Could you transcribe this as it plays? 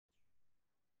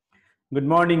Good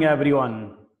morning,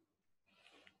 everyone.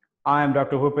 I am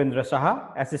Dr. Bhupenedra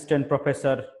Shah, Assistant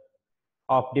Professor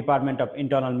of Department of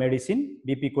Internal Medicine,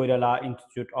 BP Koirala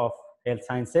Institute of Health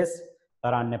Sciences,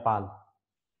 Taran, Nepal.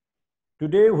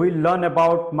 Today, we'll learn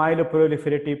about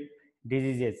myeloproliferative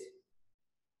diseases.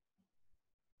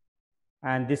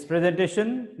 And this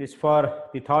presentation is for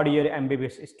the third year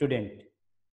MBBS student.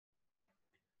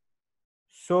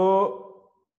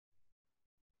 So,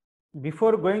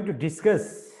 before going to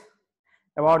discuss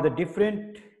about the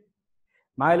different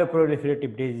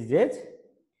myeloproliferative diseases,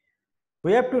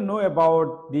 we have to know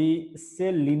about the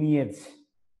cell lineage.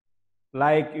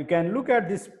 Like you can look at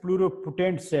these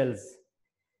pluripotent cells,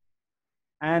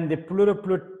 and the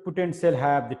pluripotent cell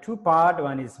have the two part.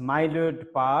 One is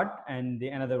myeloid part and the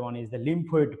another one is the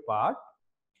lymphoid part.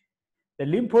 The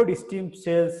lymphoid stem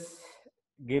cells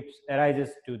arises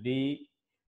to the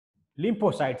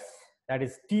lymphocytes, that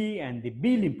is T and the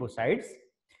B lymphocytes,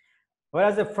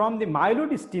 whereas from the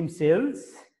myeloid stem cells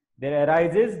there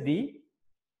arises the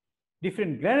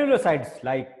different granulocytes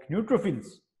like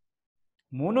neutrophils,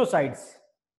 monocytes.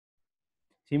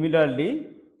 Similarly,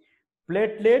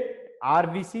 platelet,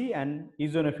 RBC and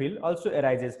eosinophil also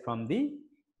arises from the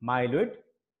myeloid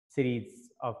series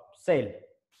of cell.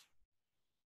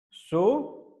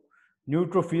 So,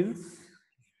 neutrophils,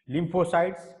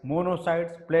 lymphocytes,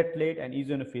 monocytes, platelet and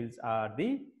eosinophils are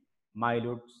the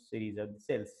myeloid series of the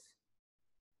cells.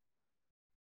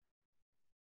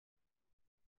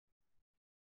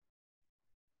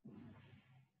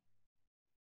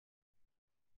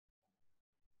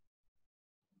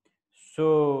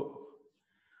 So,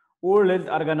 World Health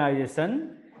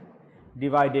Organization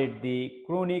divided the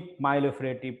chronic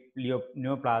myeloproliferative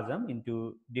neoplasm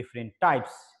into different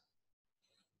types.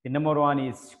 The number one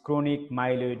is chronic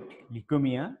myeloid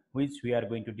leukemia, which we are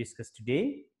going to discuss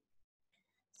today.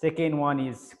 Second one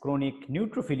is chronic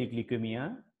neutrophilic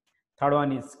leukemia. Third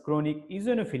one is chronic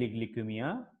eosinophilic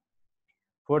leukemia.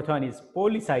 Fourth one is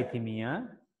polycythemia.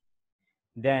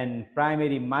 Then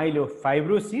primary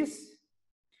myelofibrosis,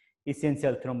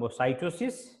 essential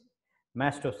thrombocytosis,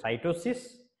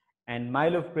 mastocytosis, and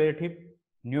myeloproliferative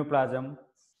neoplasm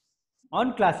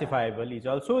unclassifiable is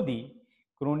also the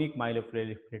chronic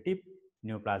myeloproliferative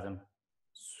neoplasm.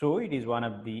 So it is one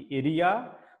of the area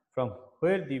from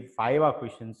where the viva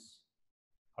questions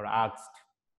are asked.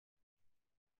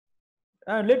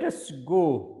 Let us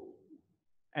go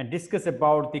and discuss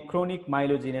about the chronic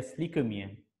myelogenous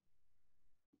leukemia.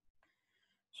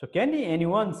 So can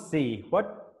anyone say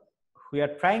what we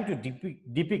are trying to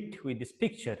depict with this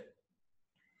picture?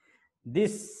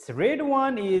 This red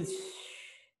one is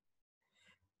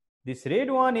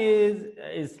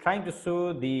trying to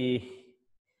show the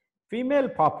female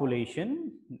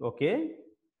population, okay,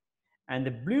 and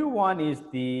the blue one is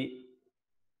the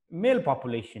male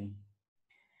population,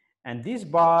 and this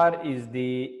bar is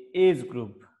the age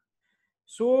group.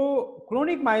 So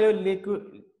chronic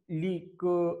myelogenous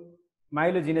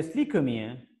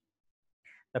leukemia,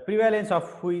 the prevalence of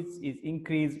which is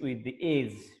increased with the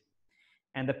age,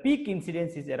 and the peak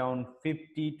incidence is around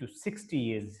 50 to 60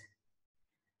 years.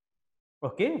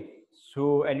 Okay,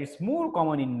 so and it's more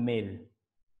common in male.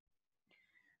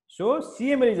 So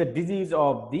CML is a disease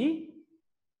of the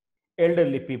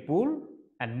elderly people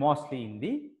and mostly in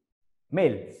the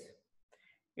males.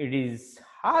 It is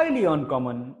highly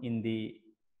uncommon in the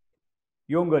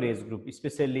younger age group,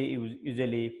 especially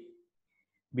usually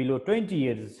below 20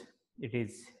 years. It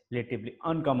is relatively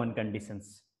uncommon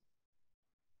conditions.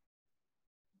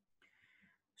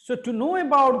 So to know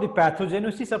about the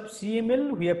pathogenesis of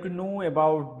CML, we have to know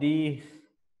about the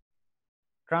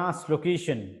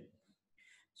translocation.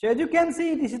 So as you can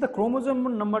see, this is the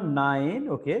chromosome number 9,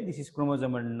 okay, this is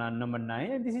chromosome number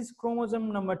 9 and this is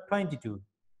chromosome number 22,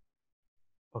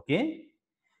 okay.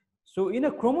 So in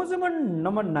a chromosome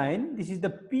number 9, this is the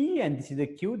P and this is the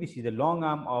Q, this is the long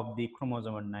arm of the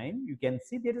chromosome 9. You can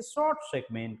see there is a short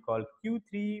segment called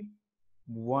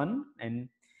Q31 and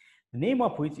the name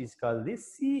of which is called the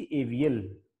CAVL.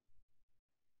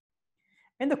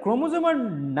 And the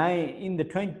chromosome 9 in the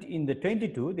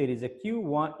 22, there is a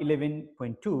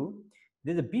Q11.2,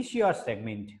 there is a BCR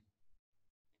segment.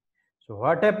 So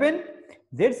what happened?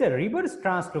 There is a reverse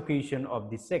translocation of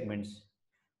these segments.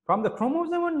 From the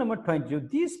chromosome number 22,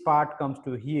 this part comes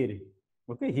to here,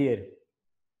 okay, here.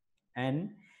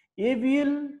 And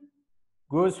AVL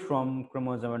goes from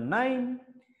chromosome 9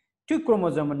 to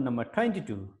chromosome number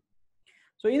 22.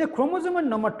 So in the chromosome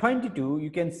number 22,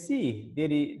 you can see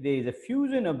there is a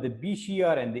fusion of the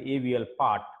BCR and the AVL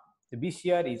part. The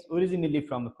BCR is originally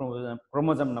from the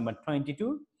chromosome number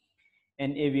 22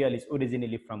 and AVL is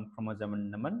originally from chromosome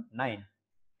number 9.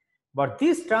 But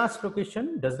this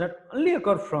translocation does not only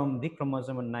occur from the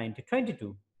chromosome 9 to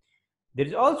 22. There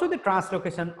is also the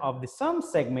translocation of the some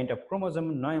segment of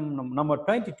chromosome number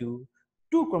 22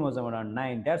 to chromosome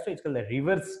 9. That's why it's called the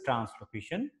reverse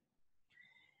translocation.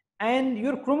 And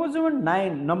your chromosome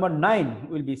number 9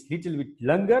 will be little bit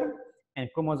longer, and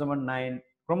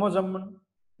chromosome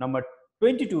number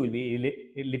 22 will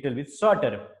be a little bit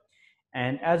shorter.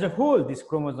 And as a whole, this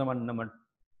chromosome number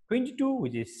 22,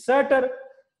 which is shorter,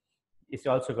 is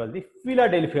also called the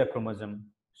Philadelphia chromosome.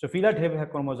 So Philadelphia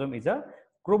chromosome is a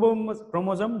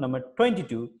chromosome number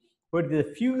 22, where the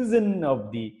fusion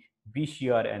of the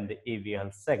BCR and the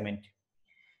AVL segment.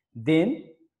 Then,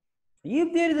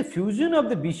 if there is a fusion of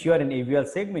the BCR and AVL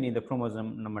segment in the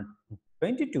chromosome number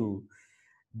 22,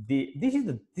 this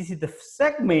is the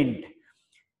segment.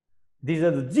 These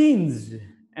are the genes,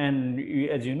 and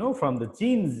as you know from the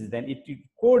genes, then it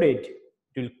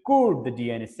will code the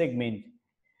DNA segment,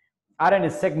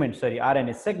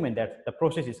 RNA segment. That the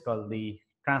process is called the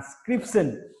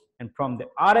transcription, and from the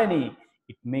RNA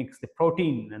it makes the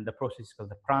protein, and the process is called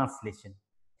the translation.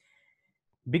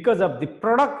 Because of the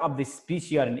product of this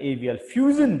BCR and AVL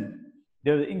fusion,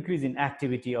 there is an increase in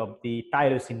activity of the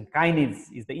tyrosine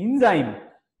kinase, is the enzyme,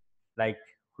 like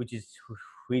whose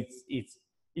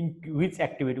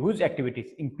activity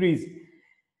is increased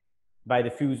by the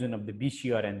fusion of the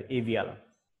BCR and the AVL.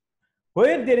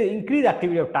 Where there is increased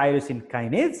activity of tyrosine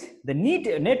kinase, the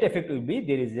net effect will be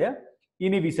there is a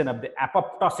inhibition of the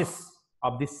apoptosis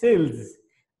of the cells.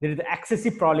 There is the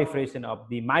excessive proliferation of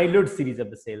the myeloid series of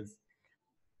the cells.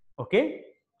 Okay,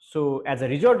 so as a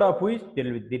result of which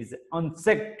there is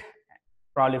unchecked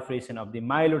proliferation of the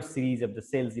myeloid series of the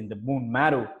cells in the bone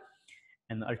marrow,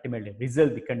 and ultimately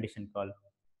result the condition called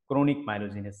chronic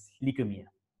myelogenous leukemia.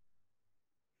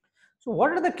 So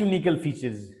what are the clinical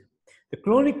features? The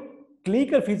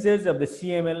clinical features of the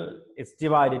CML is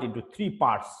divided into three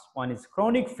parts. One is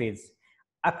chronic phase,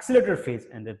 accelerator phase,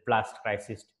 and the blast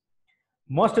crisis.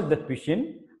 Most of the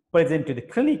patients present to the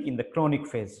clinic in the chronic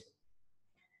phase,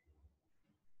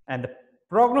 and the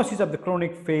prognosis of the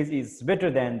chronic phase is better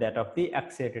than that of the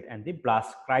accelerated and the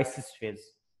blast crisis phase.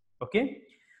 Okay,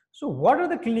 so what are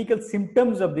the clinical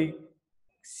symptoms of the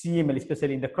CML,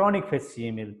 especially in the chronic phase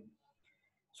CML?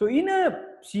 So in a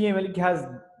CML, it has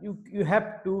you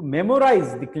have to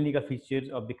memorize the clinical features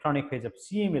of the chronic phase of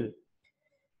CML.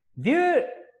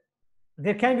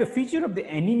 There can be a feature of the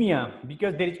anemia,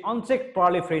 because there is unchecked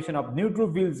proliferation of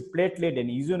neutrophils, platelet, and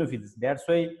eosinophils. That's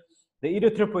why the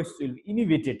erythropoiesis will be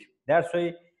inhibited. That's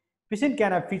why patient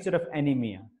can have feature of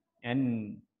anemia.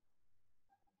 And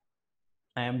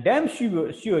I am damn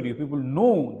sure you people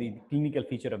know the clinical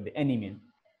feature of the anemia.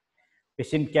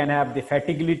 Patient can have the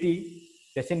fatiguity.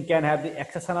 Patient can have the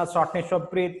exceptional shortness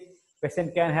of breath.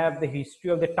 Patient can have the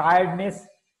history of the tiredness.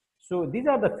 So these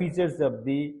are the features of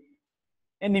the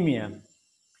anemia.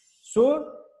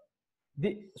 So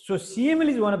CML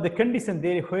is one of the conditions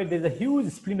there where there is a huge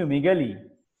splenomegaly.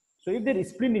 So if the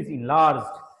spleen is enlarged,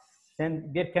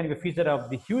 then there can be a feature of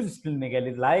the huge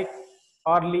splenomegaly, like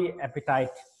early appetite,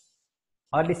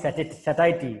 early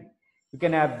satiety. You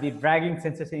can have the dragging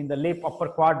sensation in the left upper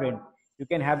quadrant. You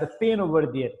can have the pain over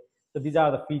there. So these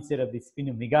are the features of the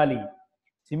splenomegaly.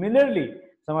 Similarly,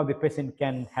 some of the patients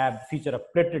can have the feature of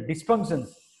platelet dysfunctions.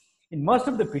 In most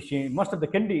of the patient, most of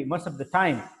the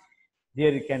time,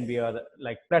 there can be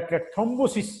like platelet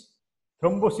thrombosis.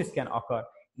 Thrombosis can occur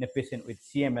in a patient with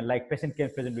CML, like patient can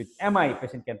present with MI,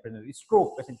 patient can present with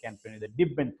stroke, patient can present with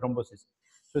deep vein thrombosis.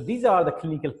 So these are the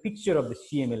clinical picture of the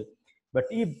CML. But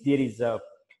if there is a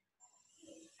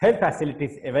health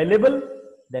facilities available,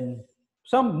 then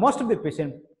most of the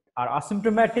patients are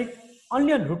asymptomatic.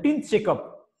 Only on routine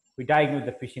checkup, we diagnose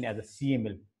the patient as a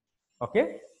CML.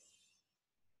 Okay.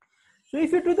 So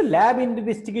if you do the lab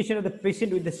investigation of the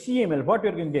patient with the CML, what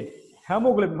you're going to get?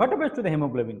 Hemoglobin. What happens to the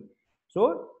hemoglobin?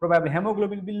 So probably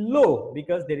hemoglobin will be low,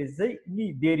 because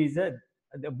the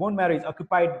bone marrow is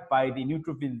occupied by the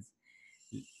neutrophils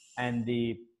and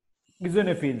the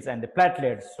eosinophils and the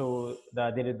platelets. So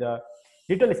there is the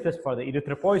little space for the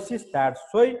erythropoiesis. That's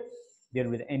why there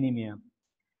will be anemia.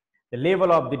 The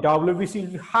level of the WBC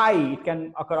will be high. It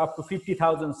can occur up to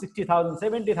 50,000, 60,000,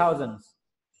 70,000.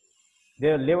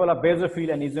 Their level of basophil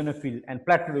and eosinophil and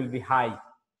platelet will be high.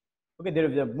 Okay, there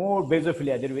will be more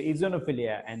basophilia, there will be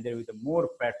eosinophilia, and there will be more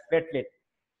platelet.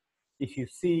 If you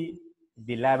see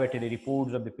the laboratory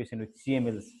reports of the patient with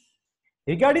CMLs.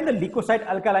 Regarding the leukocyte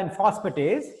alkaline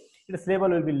phosphatase, its level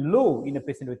will be low in a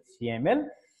patient with CML,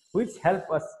 which help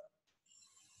us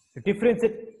to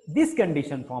differentiate this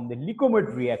condition from the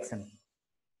leukomoid reaction.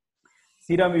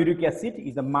 Serum uric acid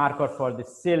is a marker for the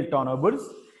cell turnovers,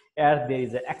 as there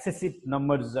is excessive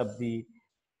numbers of the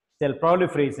cell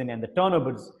proliferation and the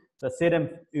turnovers, the serum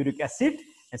uric acid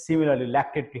and similarly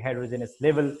lactate dehydrogenase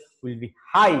level will be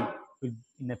high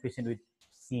in a patient with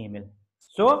CML.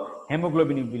 So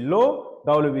hemoglobin will be low,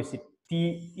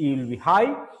 WBC-T will be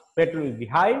high, petrol will be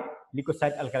high,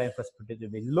 leukocyte alkaline phosphatase will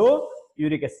be low,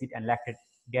 uric acid and lactate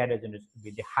dehydrogenase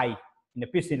will be high in a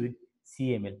patient with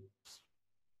CML.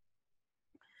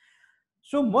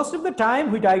 So most of the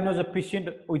time we diagnose a patient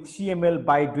with CML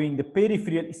by doing the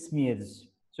peripheral smears.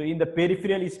 So in the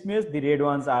peripheral smears, the red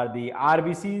ones are the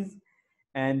RBCs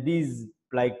and these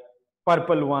like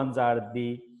purple ones are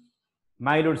the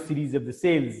myeloid series of the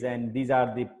cells, and these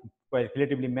are the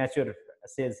relatively mature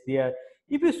cells there.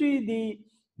 If you see the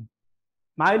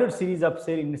myeloid series of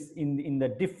cells in the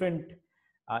different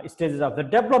stages of the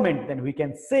development, then we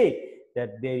can say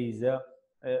that there is a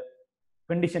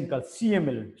condition called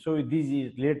CML. So this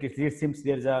is related. It seems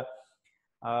there is a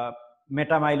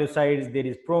metamyelocytes, there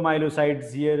is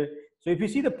promyelocytes here. So if you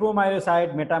see the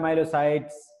promyelocyte,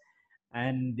 metamyelocytes,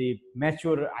 and the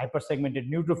mature hypersegmented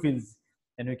neutrophils,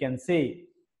 then we can say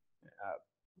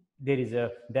there is a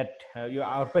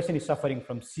our patient is suffering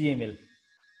from CML.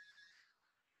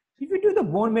 If you do the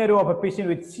bone marrow of a patient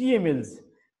with CMLs,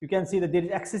 you can see that there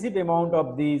is excessive amount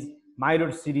of these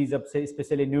myeloid series of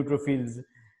especially neutrophils,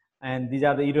 and these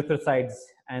are the erythrocytes,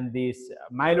 and this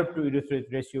myeloid to erythroid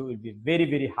ratio will be very,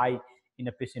 very high in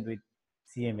a patient with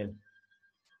CML.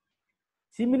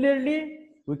 Similarly,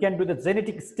 we can do the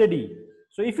genetic study.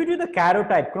 So if you do the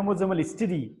karyotype chromosomal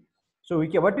study, so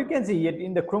what you can see here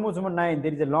in the chromosome 9,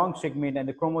 there is a long segment, and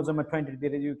the chromosome 20,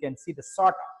 there you can see the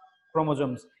short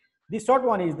chromosomes. The short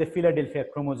one is the Philadelphia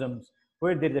chromosomes,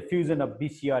 where there is a fusion of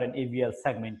BCR and AVL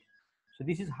segment. So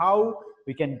this is how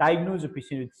we can diagnose a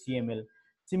patient with CML.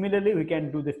 Similarly, we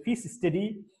can do the FISH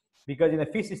study, because in the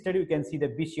FISH study, you can see the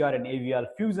BCR and AVL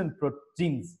fusion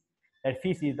proteins. That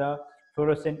FISH is the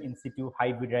fluorescent in situ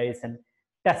hybridization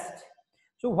test.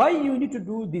 So why you need to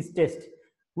do this test?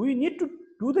 We need to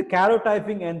do the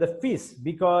karyotyping and the FISH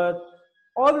because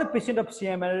all the patient of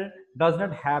CML does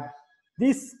not have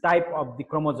this type of the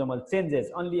chromosomal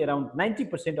changes. Only around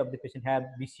 90% of the patient have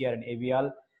BCR and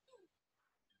AVL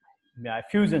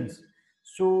fusions.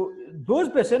 So those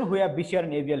patients who have BCR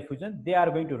and AVL fusion, they are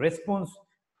going to respond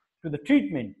to the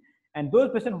treatment, and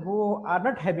those patients who are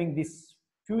not having this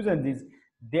fusion,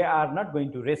 they are not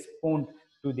going to respond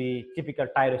to the typical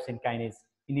tyrosine kinase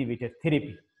inhibitor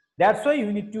therapy. That's why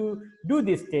you need to do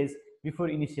this test before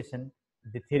initiation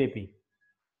of the therapy.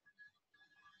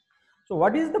 So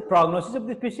what is the prognosis of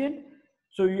this patient?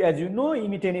 So as you know,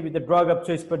 Imatinib is the drug of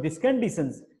choice for these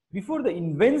conditions. Before the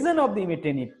invention of the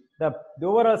Imatinib, the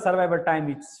overall survival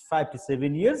time is 5 to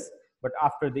 7 years. But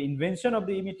after the invention of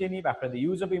the Imatinib, after the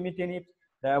use of Imatinib,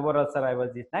 the overall survival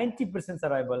is 90%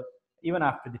 survival even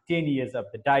after the 10 years of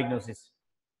the diagnosis.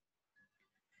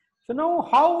 So now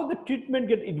how the treatment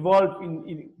get involved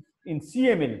in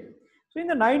CML? So in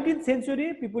the 19th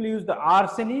century, people used the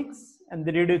arsenics and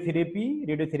the radiotherapy.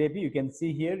 Radiotherapy, you can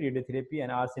see here, radiotherapy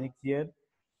and arsenic here.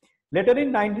 Later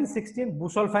in 1916,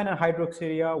 busulfan and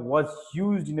hydroxyurea was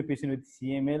used in a patient with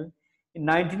CML. In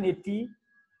 1980,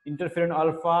 interferon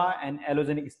alpha and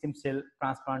allogenic stem cell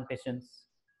transplantations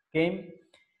came.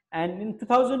 And in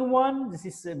 2001, this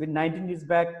is 19 years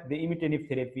back, the Imatinib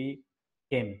therapy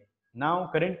came. Now,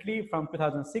 currently from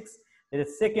 2006, there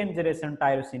is second generation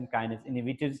tyrosine kinase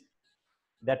inhibitors.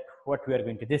 That's what we are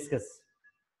going to discuss.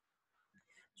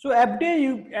 So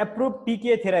FDA approved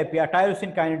TKI therapy or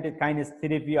tyrosine kinase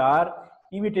therapy or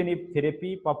Imatinib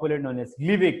therapy, popularly known as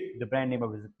Gleevec. The brand name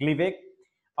of it is Gleevec.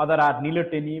 Other are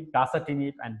Nilotinib,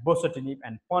 Dasatinib, and Bosutinib,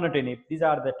 and Ponatinib. These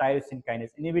are the tyrosine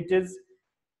kinase inhibitors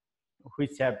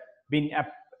which have been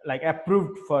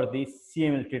approved for this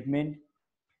CML treatment.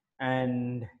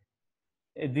 And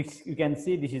this, you can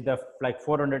see, this is the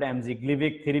 400 mg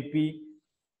Gleevec therapy,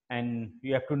 and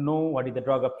you have to know what is the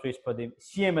drug of choice for the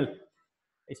CML,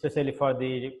 especially for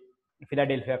the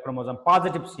Philadelphia chromosome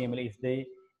positive CML is the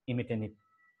Imatinib.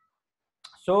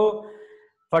 So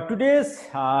for today's,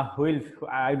 I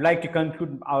would like to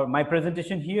conclude my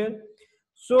presentation here.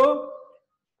 So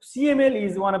CML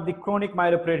is one of the chronic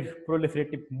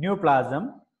myeloproliferative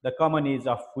neoplasm, the common age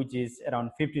of which is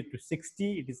around 50 to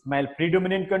 60. It is male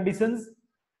predominant conditions,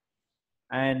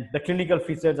 and the clinical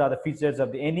features are the features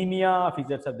of the anemia,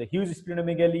 features of the huge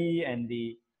splenomegaly, and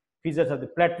the features of the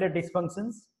platelet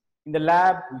dysfunctions. In the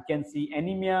lab, we can see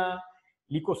anemia,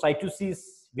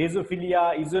 leukocytosis,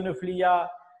 basophilia, eosinophilia,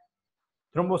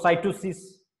 thrombocytosis.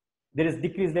 There is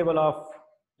decreased level of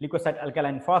leukocyte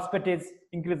alkaline phosphatase,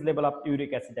 increased level of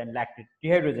uric acid and lactate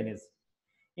dehydrogenase.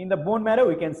 In the bone marrow,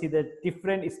 we can see the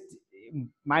different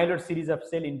myeloid series of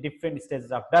cell in different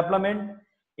stages of development.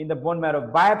 In the bone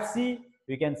marrow biopsy,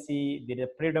 we can see there is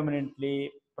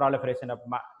predominantly proliferation of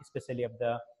especially of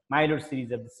the myeloid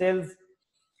series of the cells.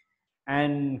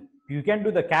 And you can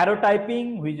do the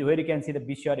karyotyping, where you can see the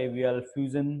BCR-AVL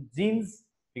fusion genes.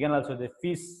 You can also do the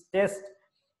FISH test,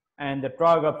 and the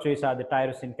drug of choice are the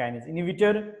tyrosine kinase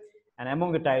inhibitor, and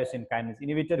among the tyrosine kinase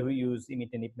inhibitor, we use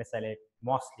Imatinib mesyate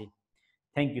mostly.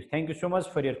 Thank you so much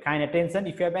for your kind attention.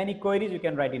 If you have any queries, you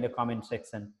can write in the comment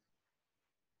section.